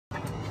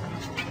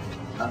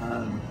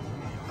Um,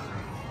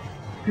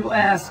 People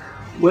ask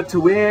what to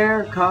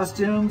wear,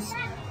 costumes.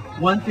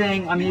 One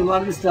thing, I mean, a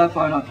lot of the stuff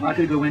I'm not going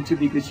to go into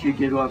because you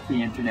get off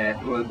the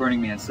internet or the Burning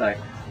Man site.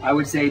 I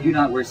would say do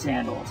not wear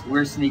sandals,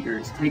 wear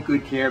sneakers, take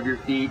good care of your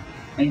feet,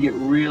 and get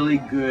really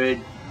good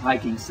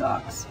hiking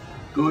socks.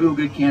 Go to a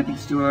good camping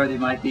store, they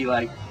might be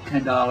like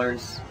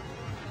 $10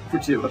 for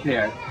two, a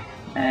pair,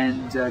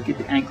 and get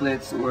the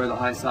anklets or the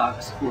high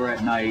socks for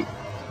at night,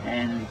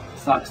 and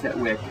socks that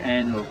wick,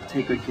 and it'll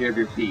take good care of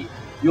your feet.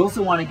 You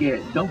also want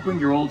to don't bring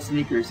your old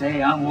sneakers.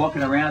 Hey, I'm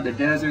walking around the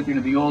desert, they're going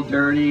to be all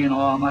dirty and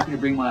all, I'm not going to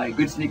bring my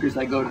good sneakers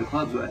I go to the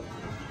clubs with.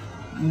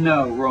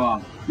 No,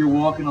 wrong. You're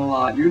walking a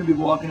lot. You're going to be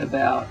walking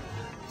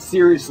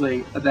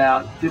seriously,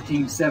 about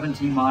 15,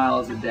 17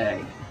 miles a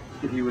day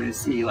if you were to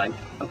see like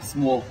a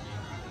small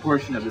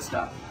portion of the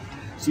stuff.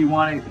 So you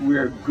want to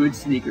wear good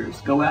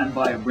sneakers. Go out and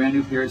buy a brand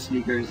new pair of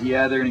sneakers.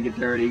 Yeah, they're going to get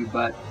dirty,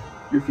 but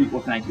your feet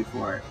will thank you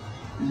for it.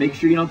 And make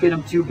sure you don't get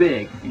them too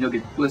big and you'll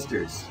get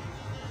blisters.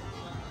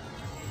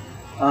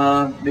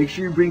 Make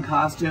sure you bring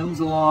costumes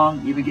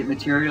along, even get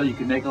material. You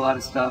can make a lot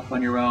of stuff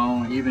on your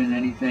own, even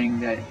anything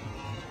that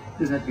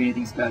doesn't have to be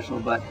anything special,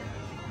 but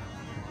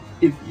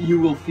if you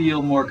will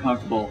feel more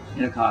comfortable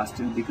in a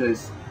costume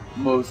because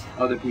most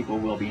other people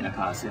will be in a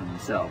costume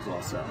themselves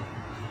also.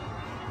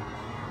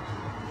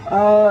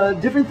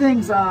 Different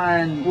things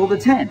on, well, the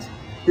tent.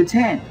 The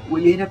tent,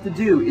 what you have to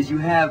do is you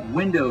have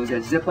windows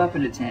that zip up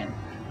in the tent.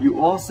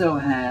 You also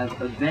have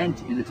a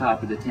vent in the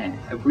top of the tent,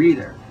 a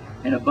breather.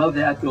 And above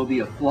that there'll be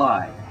a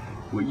fly.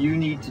 What you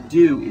need to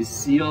do is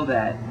seal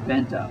that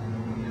vent up.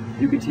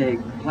 You could take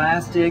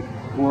plastic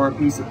or a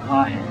piece of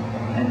cotton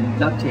and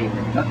duct tape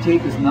it. Duct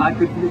tape is not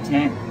good for the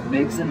tent, it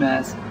makes a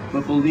mess,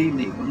 but believe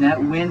me, when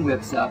that wind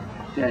whips up,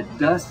 that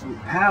dust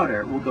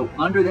powder will go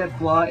under that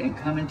fly and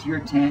come into your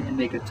tent and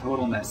make a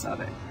total mess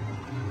of it.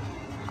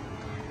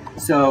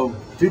 So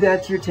do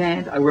that to your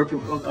tent.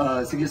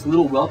 I suggest a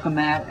little welcome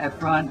mat at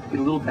front, get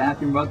a little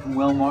bathroom rug from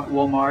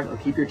Walmart, it'll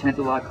keep your tent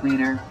a lot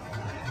cleaner.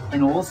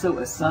 And also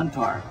a sun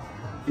tarp.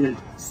 The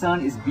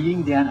sun is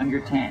beating down on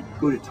your tent.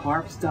 Go to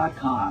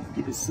tarps.com,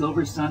 get the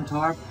silver sun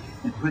tarp,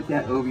 and put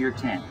that over your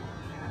tent.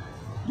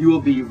 You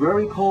will be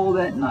very cold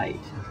at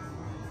night.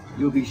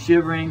 You'll be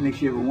shivering, make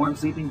sure you have a warm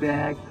sleeping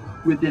bag.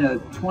 Within a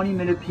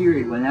 20-minute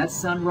period, when that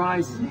sun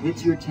rises and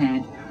hits your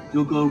tent,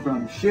 you'll go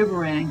from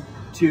shivering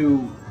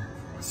to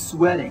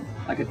sweating,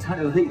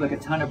 it'll hit you like a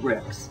ton of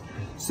bricks.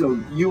 So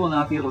you will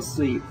not be able to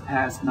sleep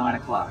past 9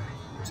 o'clock.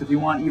 So if you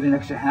want even an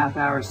extra half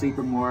hour sleep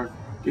or more,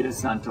 get a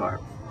sun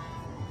tarp.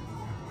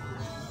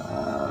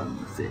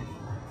 Let's see.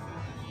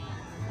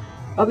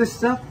 Other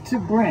stuff to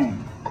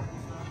bring.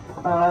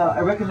 I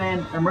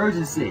recommend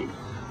Emergen-C.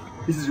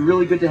 This is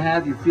really good to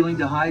have. You're feeling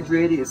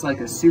dehydrated. It's like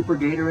a super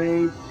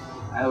Gatorade.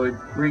 I would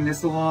bring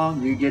this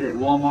along. You get it at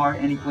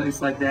Walmart, any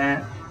place like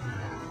that.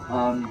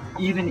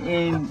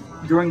 Even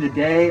during the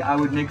day, I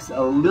would mix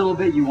a little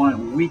bit. You want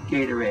weak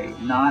Gatorade,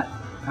 not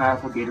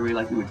powerful Gatorade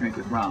like you would drink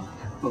with rum,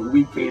 but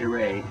weak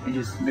Gatorade, and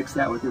just mix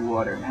that with your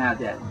water and have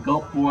that.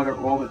 Gulp water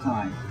all the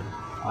time.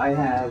 I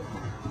have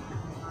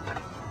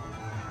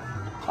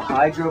a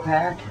Hydro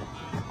Pack.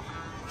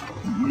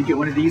 You need to get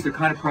one of these. They're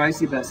kind of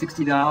pricey, about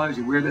 $60.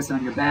 You wear this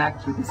on your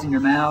back, put this in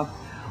your mouth.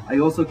 I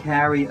also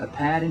carry a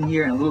pad in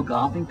here and a little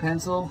golfing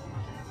pencil.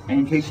 And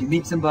in case you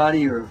meet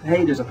somebody or,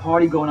 hey, there's a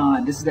party going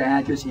on, this is the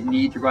address you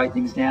need to write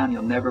things down,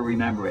 you'll never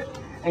remember it.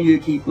 And you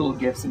keep little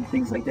gifts and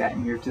things like that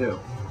in here too.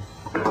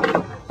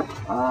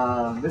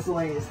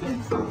 Miscellaneous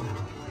things.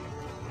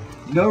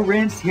 No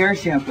rinse hair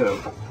shampoo.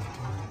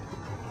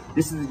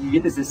 You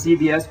get this at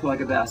CVS for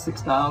like about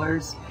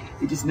 $6.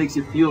 It just makes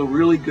you feel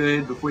really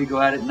good before you go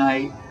out at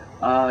night.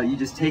 You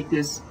just take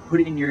this,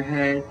 put it in your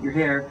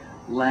hair,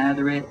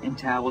 lather it, and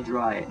towel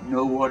dry it.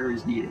 No water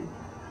is needed.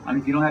 I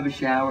mean, if you don't have a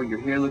shower, your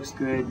hair looks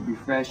good, you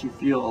refresh, you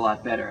feel a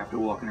lot better after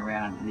walking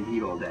around in the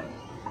heat all day.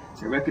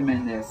 So I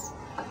recommend this.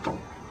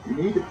 You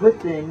need to put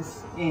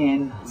things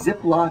in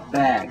Ziploc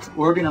bags.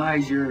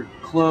 Organize your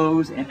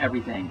clothes and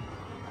everything.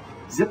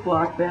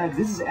 Ziploc bags,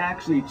 this is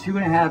actually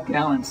 2.5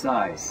 gallon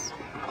size.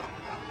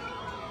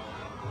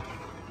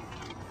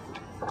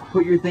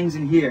 Put your things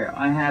in here.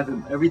 I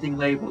have everything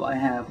labeled. I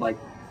have like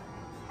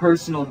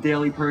personal,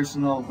 daily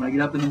personal. When I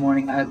get up in the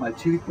morning, I have my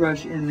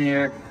toothbrush in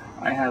there.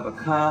 I have a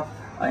cup.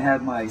 I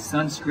have my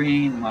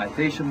sunscreen, my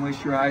facial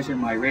moisturizer,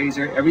 my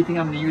razor, everything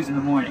I'm going to use in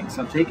the morning.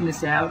 So I'm taking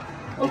this out.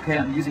 Okay,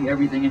 I'm using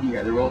everything in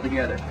here. They're all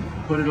together.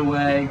 Put it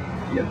away.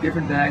 You have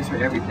different bags for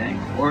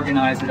everything.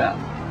 Organize it up.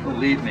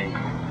 Believe me.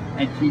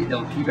 And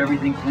they'll keep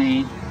everything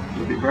clean.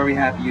 You'll be very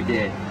happy you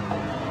did.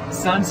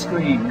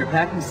 Sunscreen. When you're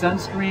packing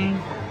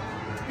sunscreen,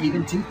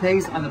 even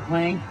toothpaste on the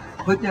plane,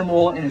 put them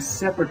all in a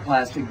separate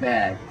plastic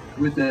bag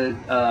with a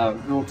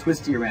little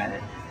twisty around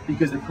it,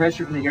 because the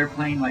pressure from the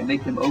airplane might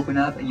make them open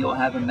up and you'll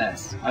have a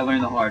mess. I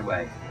learned the hard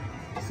way.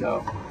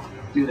 So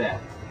do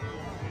that.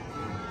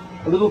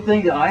 A little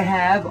thing that I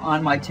have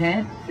on my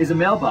tent is a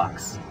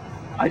mailbox.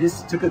 I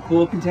just took a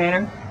cool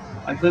container,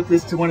 I clipped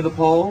this to one of the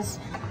poles.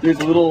 There's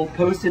a little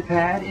post-it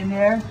pad in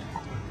there,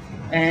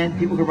 and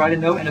people can write a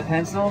note and a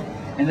pencil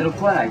and then a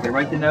flag. They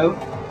write the note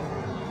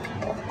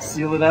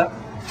seal it up,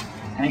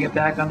 hang it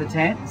back on the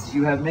tent, so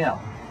you have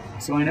mail.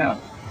 So I know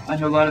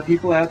a lot of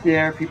people out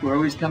there, people are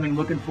always coming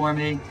looking for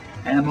me,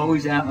 and I'm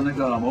always out on the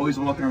go, I'm always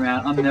walking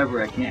around, I'm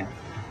never at camp.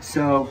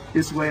 So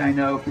this way I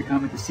know if you're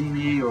coming to see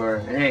me, or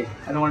hey,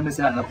 I don't want to miss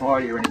out on a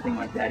party or anything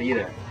like that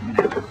either. You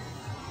know?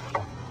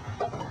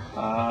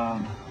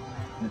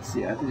 Let's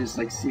see, I have to just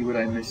like see what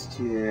I missed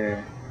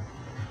here.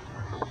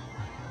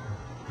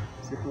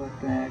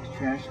 Ziploc bags,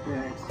 trash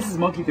bags. This is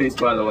Monkey Face,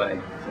 by the way.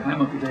 Hi,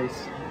 Monkey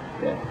Face.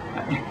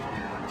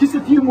 Yeah. Just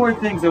a few more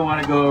things I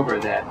want to go over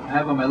that I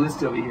have on my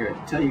list over here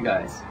to tell you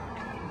guys.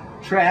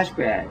 Trash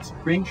bags.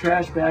 Bring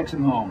trash bags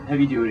from home,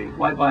 heavy duty.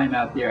 Why buy them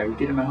out there? You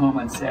get them at home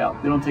on sale.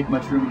 They don't take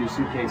much room in your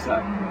suitcase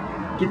up.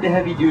 Get the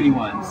heavy duty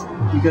ones,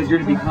 because you're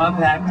going to be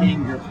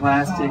compacting your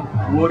plastic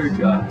water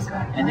jugs,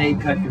 and they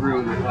cut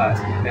through the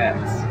plastic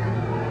bags.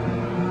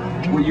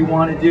 What you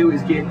want to do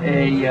is get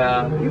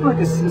even like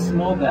a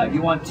small bag.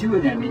 You want 2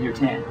 of them in your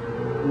tent.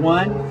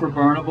 One for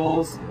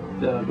burnables,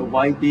 the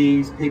white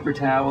bees, paper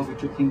towels,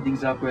 which you'll clean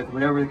things up with,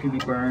 whatever that can be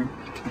burned.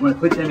 You want to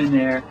put them in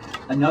there.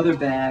 Another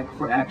bag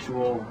for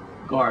actual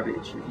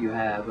garbage. If you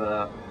have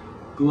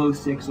glow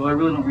sticks, well, I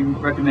really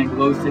don't recommend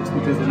glow sticks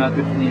because they're not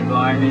good for the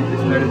environment.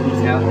 There's better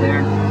things out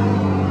there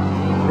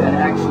that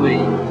actually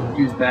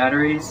use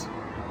batteries.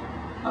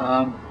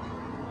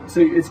 So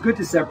it's good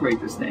to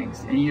separate those things,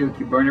 and you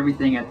burn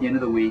everything at the end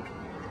of the week.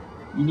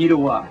 You need a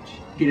watch.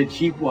 Get a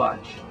cheap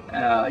watch.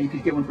 You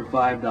could get one for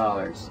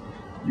 $5.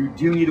 You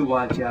do need a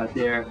watch out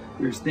there.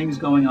 There's things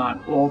going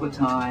on all the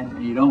time,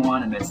 and you don't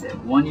want to miss it.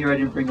 One year I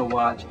didn't bring a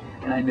watch,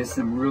 and I missed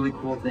some really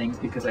cool things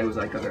because I was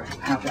like a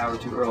half hour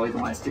too early,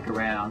 didn't want to stick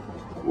around,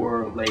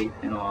 or late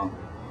and all.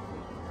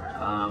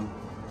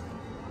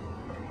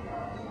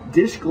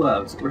 Dish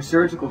gloves or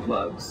surgical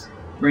gloves.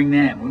 Bring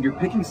them. When you're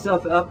picking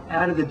stuff up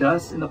out of the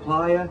dust in the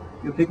playa,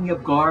 you're picking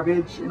up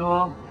garbage and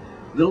all,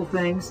 little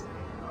things,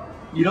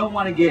 you don't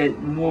want to get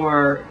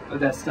more of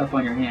that stuff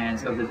on your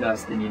hands of the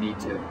dust than you need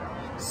to.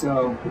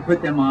 So you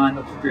put them on,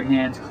 they'll keep your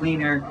hands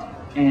cleaner,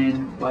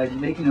 and by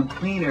making them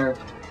cleaner,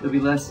 there'll be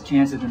less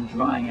chance of them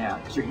drying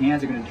out. Because your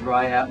hands are going to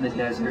dry out in the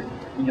desert,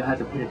 and you'll have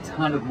to put a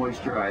ton of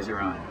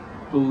moisturizer on.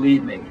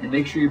 Believe me. And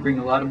make sure you bring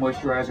a lot of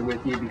moisturizer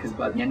with you, because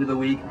by the end of the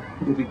week,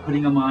 you'll be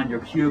putting them on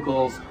your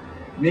cuticles,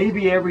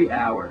 maybe every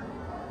hour.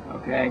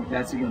 Okay,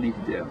 that's what you'll need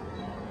to do.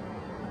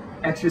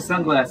 Extra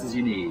sunglasses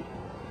you need.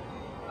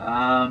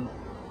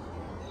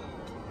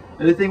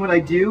 Another thing what I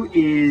do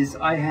is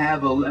I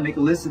make a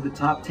list of the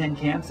top 10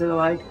 camps that I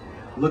like.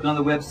 Look on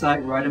the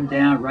website, write them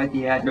down, write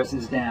the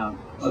addresses down.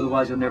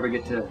 Otherwise you'll never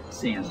get to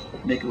see them.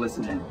 Make a list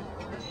of them.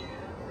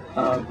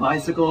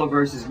 Bicycle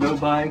versus no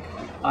bike.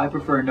 I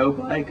prefer no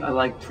bike. I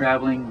like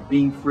traveling,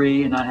 being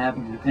free, and not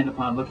having to depend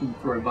upon looking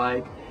for a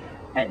bike.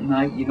 At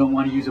night, you don't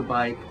want to use a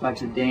bike.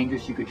 Bikes are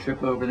dangerous. You could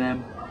trip over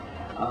them.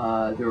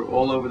 They're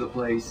all over the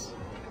place.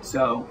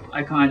 So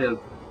I kind of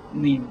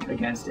lean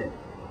against it.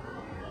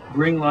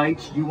 Bring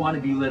lights. You want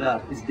to be lit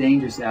up. It's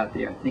dangerous out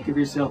there. Think of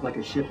yourself like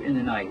a ship in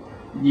the night.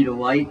 You need a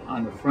light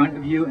on the front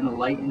of you and a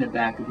light in the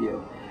back of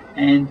you.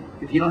 And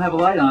if you don't have a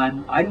light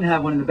on, I didn't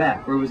have one in the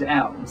back where it was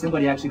out. And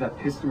somebody actually got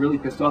really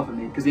pissed off at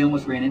me because they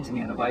almost ran into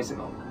me on a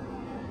bicycle.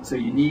 So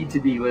you need to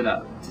be lit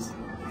up just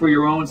for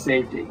your own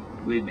safety,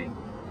 believe me.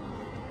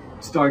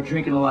 Start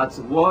drinking lots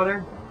of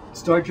water.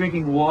 Start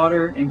drinking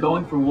water and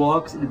going for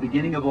walks in the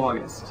beginning of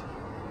August.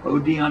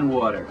 OD on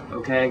water,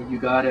 okay? You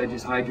gotta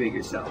just hydrate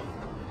yourself.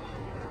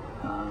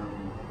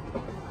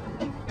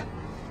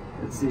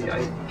 Let's see,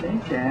 I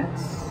think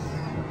that's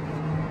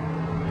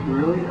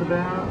really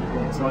about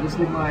it. So I'll just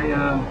leave my,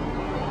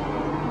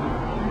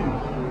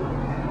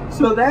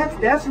 so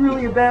that's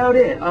really about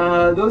it.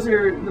 Those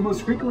are the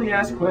most frequently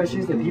asked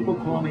questions that people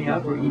call me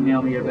up or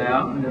email me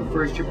about on their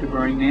first trip to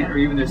Burning Man or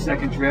even their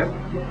second trip.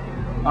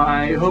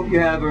 I hope you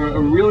have a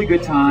really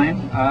good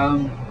time.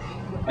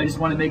 I just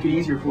want to make it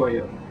easier for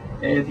you.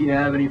 If you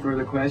have any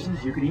further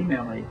questions, you can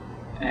email me.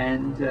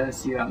 And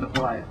see you out in the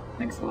playa.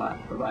 Thanks a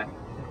lot. Bye-bye.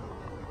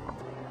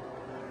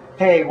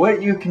 Hey,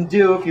 what you can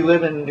do if you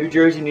live in New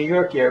Jersey, New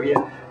York area,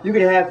 you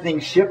can have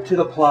things shipped to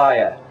the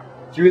playa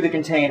through the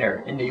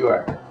container in New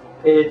York.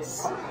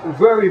 It's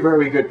very,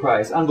 very good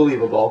price.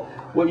 Unbelievable.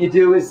 What you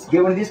do is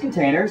get one of these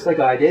containers, like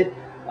I did.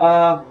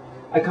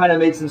 I kind of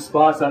made some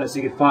spots on it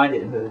so you could find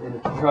it in the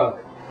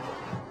truck.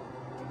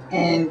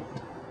 And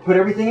put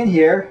everything in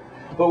here.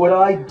 But what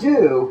I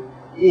do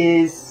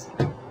is,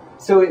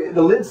 so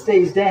the lid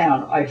stays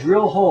down, I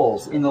drill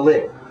holes in the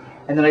lid.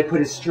 And then I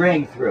put a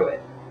string through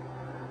it.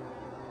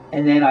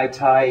 And then I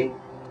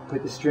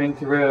put the string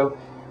through,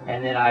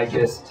 and then I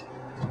just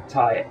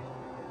tie it.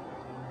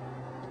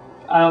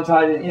 I don't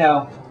tie it, you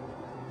know,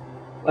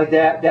 like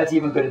that. That's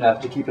even good enough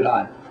to keep it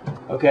on.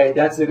 Okay,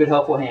 that's a good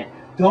helpful hand.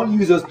 Don't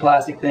use those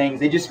plastic things.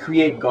 They just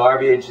create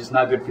garbage. It's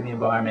not good for the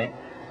environment.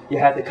 You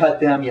have to cut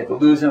them. You have to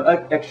lose them.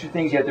 Extra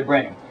things you have to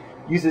bring.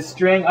 Use a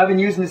string. I've been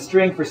using this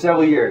string for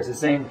several years. The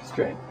same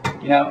string,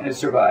 you know, and it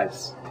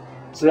survives.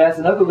 So that's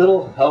another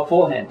little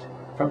helpful hint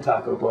from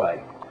Taco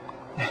Boy.